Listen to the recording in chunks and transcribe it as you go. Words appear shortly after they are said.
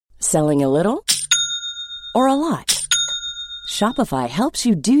Selling a little or a lot? Shopify helps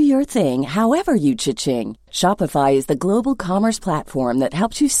you do your thing however you cha-ching. Shopify is the global commerce platform that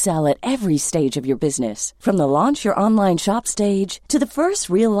helps you sell at every stage of your business. From the launch your online shop stage to the first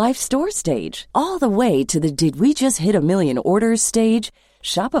real-life store stage, all the way to the did we just hit a million orders stage.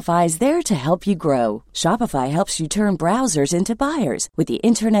 Shopify is there to help you grow. Shopify helps you turn browsers into buyers with the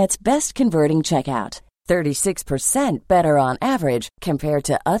internet's best converting checkout. 36% better on average compared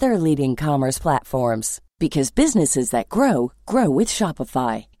to other leading commerce platforms. Because businesses that grow, grow with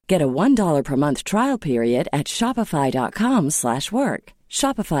Shopify. Get a $1 per month trial period at shopify.com/work.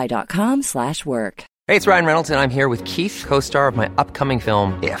 Shopify.com/work. Hey, it's Ryan Reynolds, and I'm here with Keith, co-star of my upcoming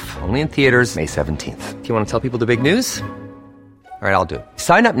film, If, only in theaters May 17th. Do you want to tell people the big news? All right, I'll do it.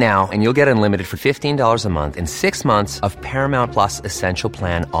 Sign up now and you'll get unlimited for $15 a month and 6 months of Paramount Plus Essential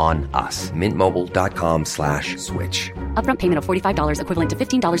Plan on us. MintMobile.com/switch. Upfront payment of $45 equivalent to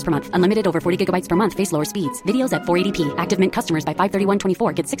 $15 per month. Unlimited over 40 gigabytes per month. Face lower speeds. Videos at 480p. Active Mint customers by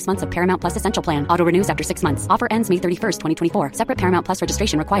 531.24 get 6 months of Paramount Plus Essential Plan. Auto renews after 6 months. Offer ends May 31st, 2024. Separate Paramount Plus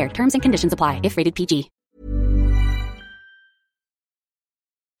registration required. Terms and conditions apply if rated PG.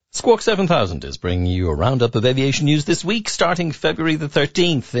 Squawk 7000 is bringing you a roundup of aviation news this week, starting February the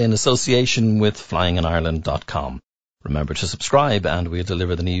 13th in association with flyinginireland.com. Remember to subscribe and we'll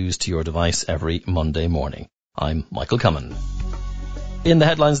deliver the news to your device every Monday morning. I'm Michael Cummin. In the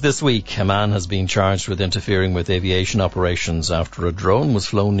headlines this week, a man has been charged with interfering with aviation operations after a drone was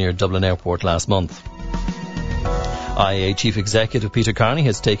flown near Dublin Airport last month. IAA Chief Executive Peter Carney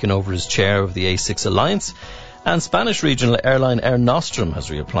has taken over as chair of the A6 Alliance, and Spanish regional airline Air Nostrum has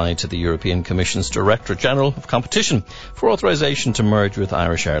reapplied to the European Commission's Directorate General of Competition for authorization to merge with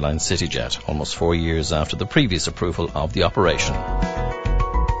Irish airline CityJet, almost 4 years after the previous approval of the operation.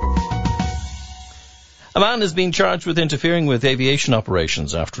 A man is being charged with interfering with aviation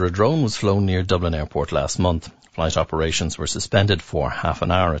operations after a drone was flown near Dublin Airport last month. Flight operations were suspended for half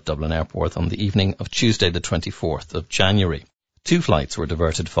an hour at Dublin Airport on the evening of Tuesday the 24th of January. 2 flights were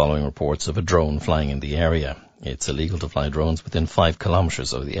diverted following reports of a drone flying in the area. It's illegal to fly drones within 5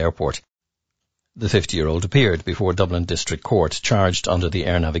 kilometres of the airport. The 50-year-old appeared before Dublin District Court, charged under the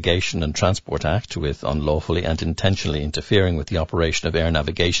Air Navigation and Transport Act with unlawfully and intentionally interfering with the operation of air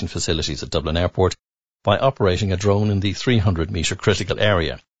navigation facilities at Dublin Airport by operating a drone in the 300-metre critical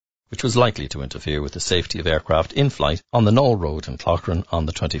area, which was likely to interfere with the safety of aircraft in flight on the Knoll Road in Cloghran on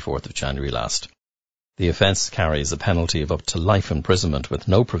the 24th of January last. The offence carries a penalty of up to life imprisonment with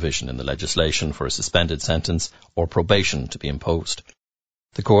no provision in the legislation for a suspended sentence or probation to be imposed.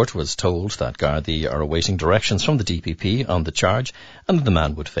 The court was told that Gardaí are awaiting directions from the DPP on the charge and that the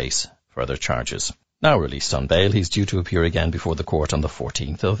man would face further charges. Now released on bail, he's due to appear again before the court on the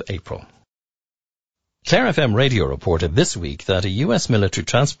 14th of April. Clare FM Radio reported this week that a US military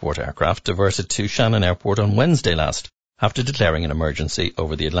transport aircraft diverted to Shannon Airport on Wednesday last after declaring an emergency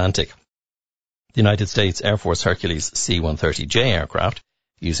over the Atlantic. The United States Air Force Hercules C-130J aircraft,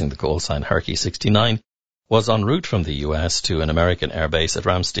 using the call sign Herky 69, was en route from the US to an American airbase at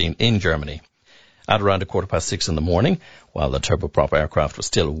Ramstein in Germany. At around 6:15 in the morning, while the turboprop aircraft was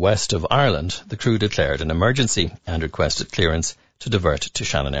still west of Ireland, the crew declared an emergency and requested clearance to divert to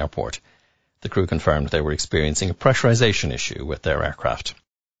Shannon Airport. The crew confirmed they were experiencing a pressurization issue with their aircraft.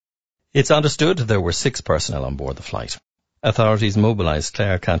 It's understood there were 6 personnel on board the flight. Authorities mobilised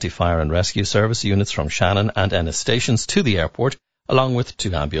Clare County Fire and Rescue Service units from Shannon and Ennis stations to the airport, along with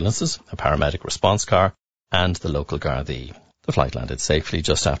 2 ambulances, a paramedic response car, and the local Gardaí. The flight landed safely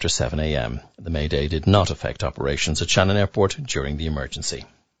just after 7 a.m. The Mayday did not affect operations at Shannon Airport during the emergency.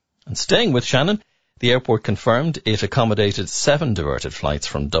 And staying with Shannon, the airport confirmed it accommodated 7 diverted flights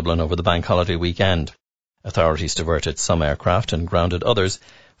from Dublin over the bank holiday weekend. Authorities diverted some aircraft and grounded others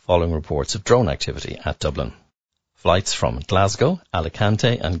following reports of drone activity at Dublin. Flights from Glasgow,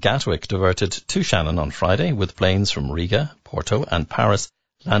 Alicante and Gatwick diverted to Shannon on Friday, with planes from Riga, Porto and Paris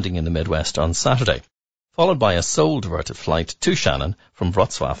landing in the Midwest on Saturday, followed by a sole diverted flight to Shannon from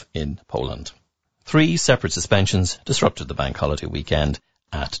Wrocław in Poland. 3 separate suspensions disrupted the bank holiday weekend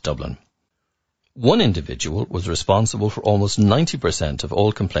at Dublin. One individual was responsible for almost 90% of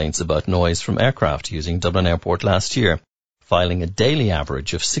all complaints about noise from aircraft using Dublin Airport last year, filing a daily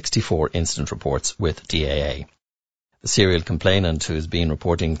average of 64 incident reports with DAA. The serial complainant, who has been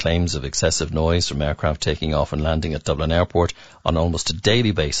reporting claims of excessive noise from aircraft taking off and landing at Dublin Airport on almost a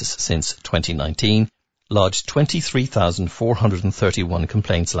daily basis since 2019, lodged 23,431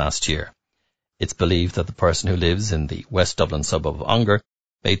 complaints last year. It's believed that the person, who lives in the West Dublin suburb of Ongar,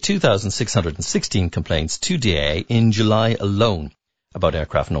 made 2,616 complaints to DAA in July alone about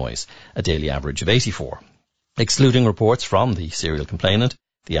aircraft noise, a daily average of 84. Excluding reports from the serial complainant,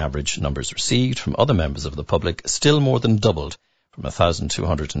 The average numbers received from other members of the public still more than doubled, from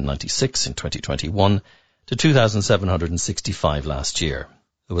 1,296 in 2021 to 2,765 last year.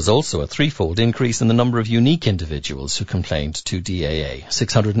 There was also a threefold increase in the number of unique individuals who complained to DAA,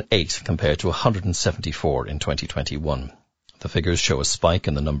 608 compared to 174 in 2021. The figures show a spike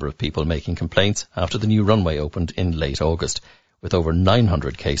in the number of people making complaints after the new runway opened in late August, with over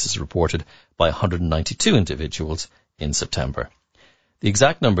 900 cases reported by 192 individuals in September. The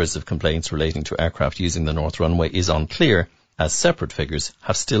exact numbers of complaints relating to aircraft using the North Runway is unclear, as separate figures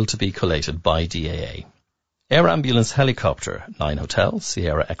have still to be collated by DAA. Air Ambulance Helicopter 9 Hotel,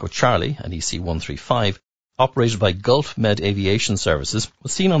 Sierra Echo Charlie and EC-135, operated by Gulf Med Aviation Services,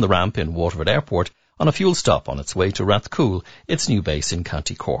 was seen on the ramp in Waterford Airport on a fuel stop on its way to Rathcoole, its new base in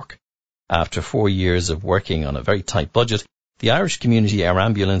County Cork. After 4 years of working on a very tight budget, the Irish Community Air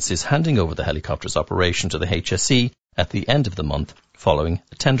Ambulance is handing over the helicopter's operation to the HSE at the end of the month, following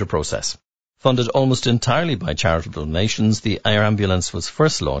a tender process. Funded almost entirely by charitable donations, the Air Ambulance was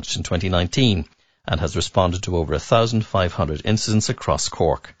first launched in 2019 and has responded to over 1,500 incidents across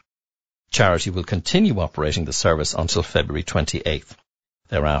Cork. Charity will continue operating the service until February 28th.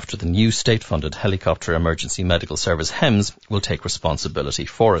 Thereafter, the new state-funded Helicopter Emergency Medical Service HEMS will take responsibility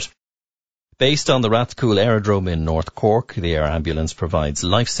for it. Based on the Rathcoole Aerodrome in North Cork, the Air Ambulance provides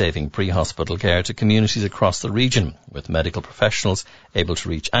life-saving pre-hospital care to communities across the region, with medical professionals able to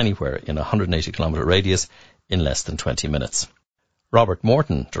reach anywhere in a 180-kilometre radius in less than 20 minutes. Robert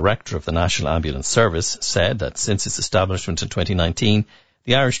Morton, Director of the National Ambulance Service, said that since its establishment in 2019,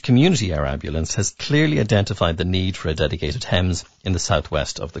 the Irish Community Air Ambulance has clearly identified the need for a dedicated HEMS in the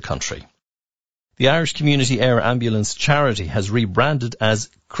southwest of the country. The Irish Community Air Ambulance charity has rebranded as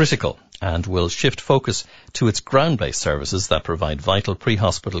Critical and will shift focus to its ground-based services that provide vital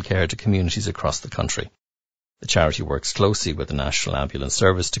pre-hospital care to communities across the country. The charity works closely with the National Ambulance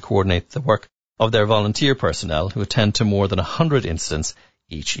Service to coordinate the work of their volunteer personnel who attend to more than 100 incidents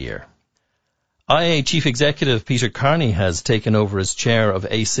each year. IA Chief Executive Peter Carney has taken over as chair of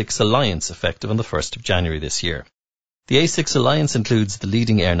A6 Alliance effective on the 1st of January this year. The A6 Alliance includes the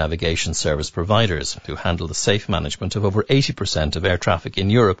leading air navigation service providers who handle the safe management of over 80% of air traffic in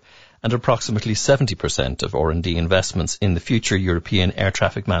Europe and approximately 70% of R&D investments in the future European air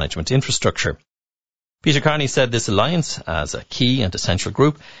traffic management infrastructure. Peter Carney said this alliance, as a key and essential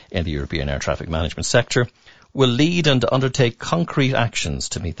group in the European air traffic management sector, will lead and undertake concrete actions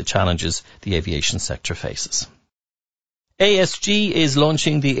to meet the challenges the aviation sector faces. ASG is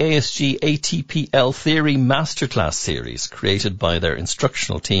launching the ASG ATPL Theory Masterclass series created by their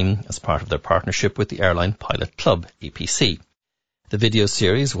instructional team as part of their partnership with the Airline Pilot Club, APC. The video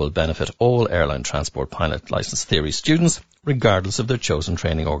series will benefit all airline transport pilot licence theory students, regardless of their chosen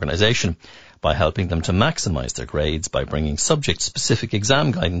training organisation, by helping them to maximise their grades by bringing subject-specific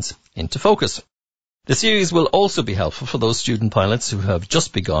exam guidance into focus. The series will also be helpful for those student pilots who have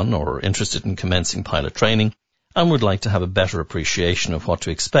just begun or are interested in commencing pilot training and would like to have a better appreciation of what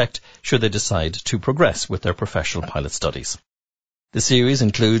to expect should they decide to progress with their professional pilot studies. The series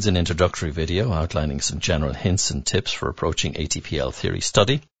includes an introductory video outlining some general hints and tips for approaching ATPL theory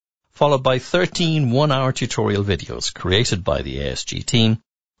study, followed by 13 one-hour tutorial videos created by the ASG team,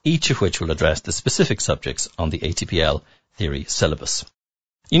 each of which will address the specific subjects on the ATPL theory syllabus.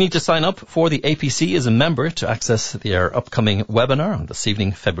 You need to sign up for the APC as a member to access their upcoming webinar on this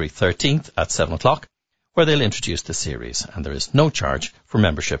evening, February 13th at 7 o'clock, where they'll introduce the series, and there is no charge for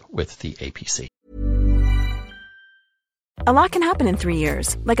membership with the APC. A lot can happen in 3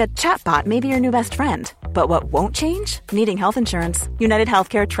 years, like a chatbot may be your new best friend. But what won't change? Needing health insurance. United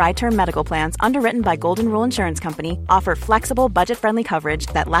Healthcare Tri-Term Medical Plans, underwritten by Golden Rule Insurance Company, offer flexible, budget-friendly coverage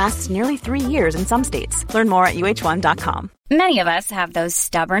that lasts nearly 3 years in some states. Learn more at UH1.com. Many of us have those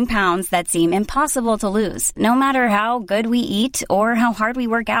stubborn pounds that seem impossible to lose, no matter how good we eat or how hard we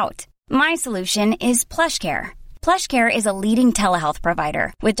work out. My solution is PlushCare. PlushCare is a leading telehealth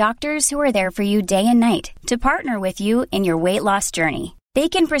provider with doctors who are there for you day and night to partner with you in your weight loss journey. They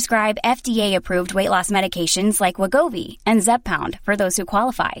can prescribe FDA-approved weight loss medications like Wegovy and Zepbound for those who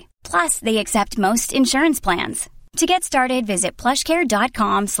qualify. Plus, they accept most insurance plans. To get started, visit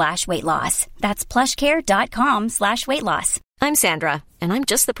plushcare.com/weightloss. That's plushcare.com/weightloss. I'm Sandra, and I'm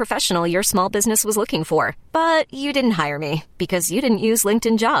just the professional your small business was looking for. But you didn't hire me because you didn't use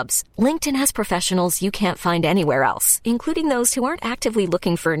LinkedIn Jobs. LinkedIn has professionals you can't find anywhere else, including those who aren't actively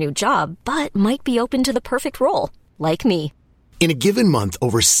looking for a new job, but might be open to the perfect role, like me. In a given month,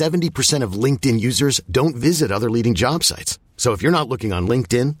 over 70% of LinkedIn users don't visit other leading job sites. So if you're not looking on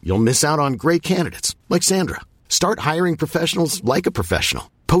LinkedIn, you'll miss out on great candidates, like Sandra. Start hiring professionals like a professional.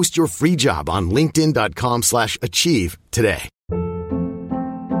 Post your free job on linkedin.com/achieve today.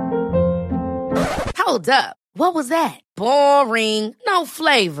 Hold up. What was that? Boring. No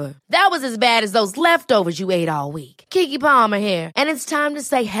flavor. That was as bad as those leftovers you ate all week. Keke Palmer here. And it's time to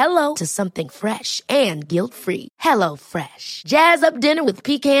say hello to something fresh and guilt-free. Hello Fresh. Jazz up dinner with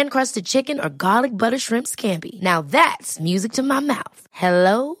pecan-crusted chicken or garlic butter shrimp scampi. Now that's music to my mouth.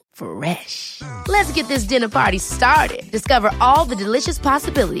 Hello Fresh. Let's get this dinner party started. Discover all the delicious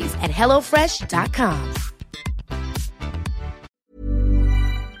possibilities at HelloFresh.com.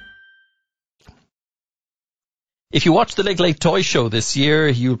 If you watched the Lake Toy Show this year,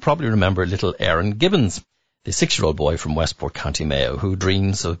 you'll probably remember little Aaron Gibbons, the 6-year-old boy from Westport, County Mayo, who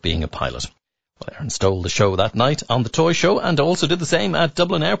dreams of being a pilot. Well, Aaron stole the show that night on the toy show and also did the same at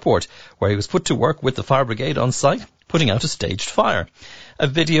Dublin Airport, where he was put to work with the fire brigade on site, putting out a staged fire. A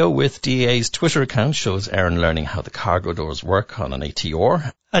video with DAA's Twitter account shows Aaron learning how the cargo doors work on an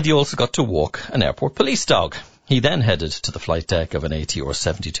ATR, and he also got to walk an airport police dog. He then headed to the flight deck of an ATR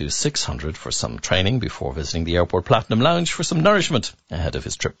 72-600 for some training before visiting the Airport Platinum Lounge for some nourishment ahead of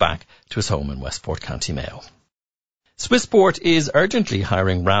his trip back to his home in Westport, County Mayo. Swissport is urgently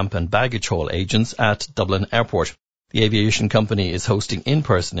hiring ramp and baggage haul agents at Dublin Airport. The aviation company is hosting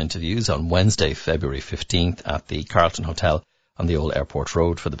in-person interviews on Wednesday, February 15th at the Carlton Hotel on the Old Airport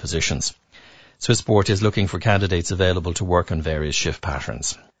Road for the positions. Swissport is looking for candidates available to work on various shift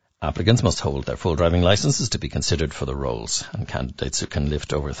patterns. Applicants must hold their full driving licenses to be considered for the roles, and candidates who can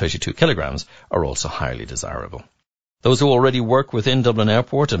lift over 32 kilograms are also highly desirable. Those who already work within Dublin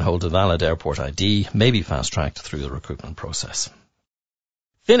Airport and hold a valid airport ID may be fast-tracked through the recruitment process.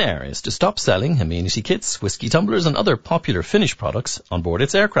 Finnair is to stop selling amenity kits, whiskey tumblers and other popular Finnish products on board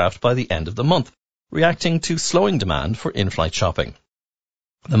its aircraft by the end of the month, reacting to slowing demand for in-flight shopping.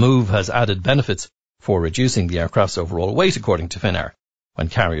 The move has added benefits for reducing the aircraft's overall weight, according to Finnair, when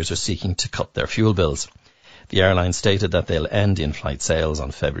carriers are seeking to cut their fuel bills. The airline stated that they'll end in-flight sales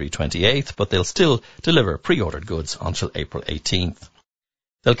on February 28th, but they'll still deliver pre-ordered goods until April 18th.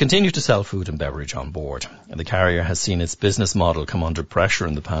 They'll continue to sell food and beverage on board. The carrier has seen its business model come under pressure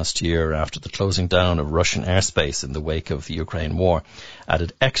in the past year after the closing down of Russian airspace in the wake of the Ukraine war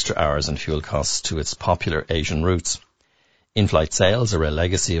added extra hours and fuel costs to its popular Asian routes. In-flight sales are a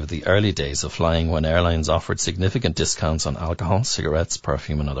legacy of the early days of flying when airlines offered significant discounts on alcohol, cigarettes,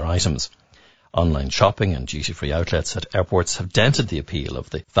 perfume and other items. Online shopping and duty-free outlets at airports have dented the appeal of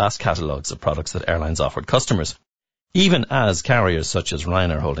the vast catalogues of products that airlines offered customers, even as carriers such as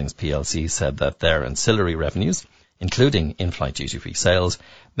Ryanair Holdings plc said that their ancillary revenues, including in-flight duty-free sales,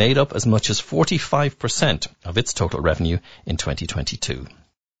 made up as much as 45% of its total revenue in 2022.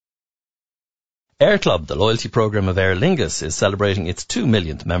 Air Club, the loyalty program of Aer Lingus, is celebrating its 2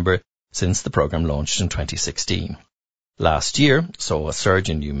 millionth member since the program launched in 2016. Last year saw a surge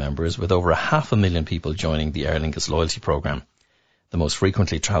in new members, with over 500,000 people joining the Aer Lingus loyalty program. The most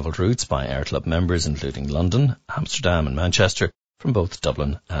frequently travelled routes by Air Club members including London, Amsterdam and Manchester, from both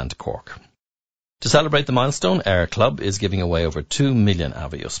Dublin and Cork. To celebrate the milestone, Air Club is giving away over 2 million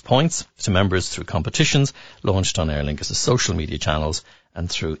Avios points to members through competitions launched on Aer Lingus' social media channels and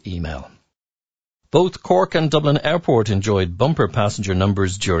through email. Both Cork and Dublin Airport enjoyed bumper passenger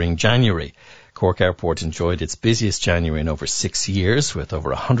numbers during January. Cork Airport enjoyed its busiest January in over 6 years, with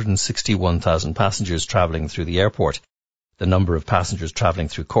over 161,000 passengers travelling through the airport. The number of passengers travelling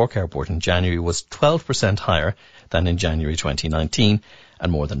through Cork Airport in January was 12% higher than in January 2019,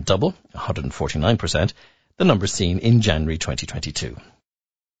 and more than double, 149%, the numbers seen in January 2022.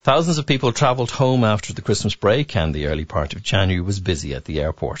 Thousands of people travelled home after the Christmas break, and the early part of January was busy at the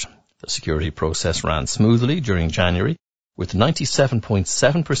airport. The security process ran smoothly during January, with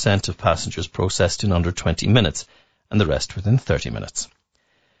 97.7% of passengers processed in under 20 minutes, and the rest within 30 minutes.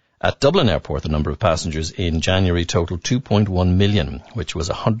 At Dublin Airport, the number of passengers in January totaled 2.1 million, which was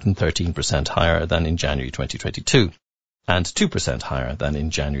 113% higher than in January 2022, and 2% higher than in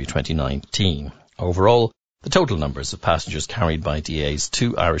January 2019. Overall, the total numbers of passengers carried by DAA's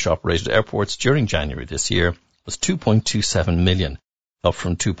 2 Irish-operated airports during January this year was 2.27 million, up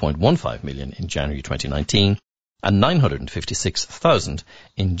from 2.15 million in January 2019 and 956,000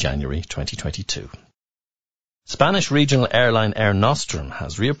 in January 2022. Spanish regional airline Air Nostrum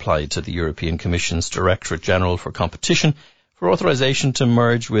has reapplied to the European Commission's Directorate General for Competition for authorization to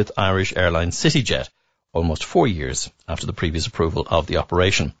merge with Irish airline CityJet, almost 4 years after the previous approval of the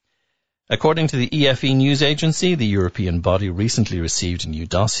operation. According to the EFE news agency, the European body recently received a new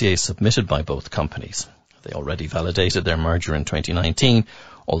dossier submitted by both companies. They already validated their merger in 2019,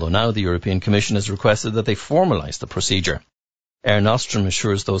 although now the European Commission has requested that they formalise the procedure. Air Nostrum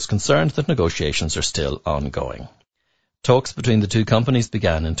assures those concerned that negotiations are still ongoing. Talks between the two companies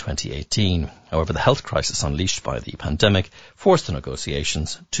began in 2018. However, the health crisis unleashed by the pandemic forced the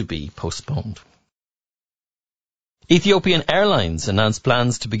negotiations to be postponed. Ethiopian Airlines announced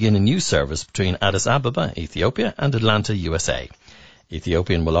plans to begin a new service between Addis Ababa, Ethiopia, and Atlanta, USA.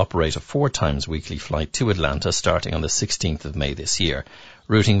 Ethiopian will operate a 4 times weekly flight to Atlanta starting on the 16th of May this year,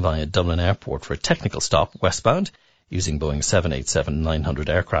 routing via Dublin Airport for a technical stop westbound using Boeing 787-900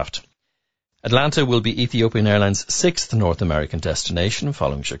 aircraft. Atlanta will be Ethiopian Airlines' 6th North American destination,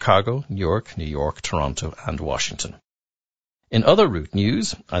 following Chicago, New York, Toronto, and Washington. In other route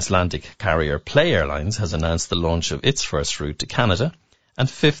news, Icelandic carrier Play Airlines has announced the launch of its first route to Canada and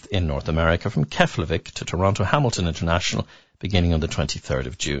 5th in North America from Keflavik to Toronto Hamilton International beginning on the 23rd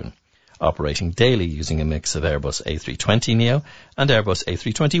of June, operating daily using a mix of Airbus A320neo and Airbus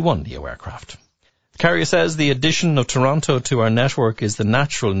A321neo aircraft. The carrier says the addition of Toronto to our network is the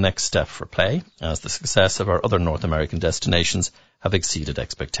natural next step for Play, as the success of our other North American destinations have exceeded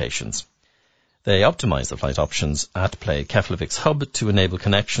expectations. They optimise the flight options at Play Keflavik's hub to enable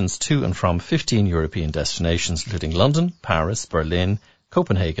connections to and from 15 European destinations, including London, Paris, Berlin,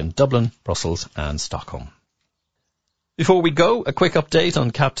 Copenhagen, Dublin, Brussels and Stockholm. Before we go, a quick update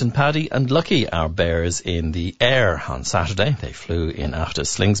on Captain Paddy and Lucky, our bears in the air on Saturday. They flew in AFTA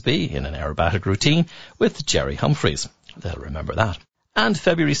Slingsby in an aerobatic routine with Jerry Humphreys. They'll remember that. And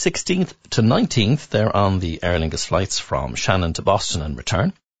February 16th to 19th, they're on the Aer Lingus flights from Shannon to Boston and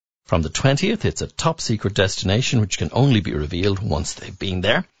return. From the 20th, it's a top-secret destination which can only be revealed once they've been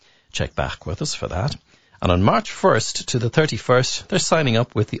there. Check back with us for that. And on March 1st to the 31st, they're signing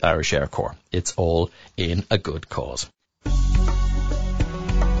up with the Irish Air Corps. It's all in a good cause.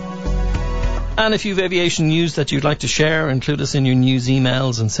 And if you've aviation news that you'd like to share, include us in your news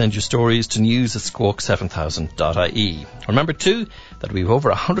emails and send your stories to news@squawk7000.ie. Remember too that we've over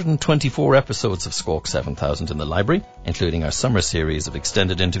 124 episodes of Squawk 7000 in the library, including our summer series of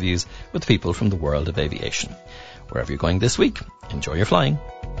extended interviews with people from the world of aviation. Wherever you're going this week, enjoy your flying.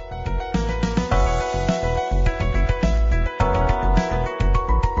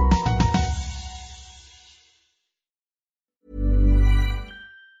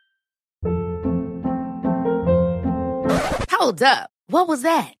 Hold up. What was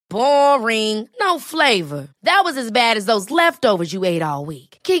that? Boring. No flavor. That was as bad as those leftovers you ate all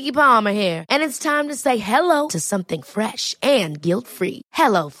week. Keke Palmer here, and it's time to say hello to something fresh and guilt-free.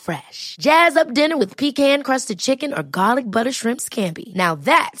 Hello Fresh. Jazz up dinner with pecan-crusted chicken or garlic butter shrimp scampi. Now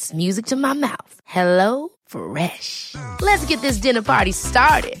that's music to my mouth. Hello Fresh. Let's get this dinner party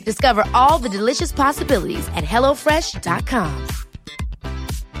started. Discover all the delicious possibilities at HelloFresh.com.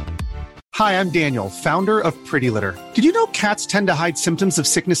 Hi, I'm Daniel, founder of Pretty Litter. Did you know cats tend to hide symptoms of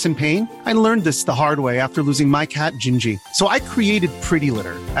sickness and pain? I learned this the hard way after losing my cat, Gingy. So I created Pretty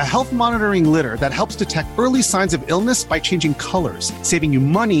Litter, a health monitoring litter that helps detect early signs of illness by changing colors, saving you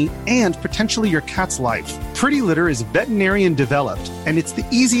money and potentially your cat's life. Pretty Litter is veterinarian developed, and it's the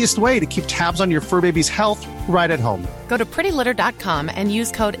easiest way to keep tabs on your fur baby's health right at home. Go to prettylitter.com and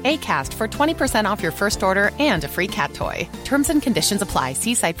use code ACAST for 20% off your first order and a free cat toy. Terms and conditions apply.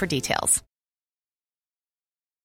 See site for details.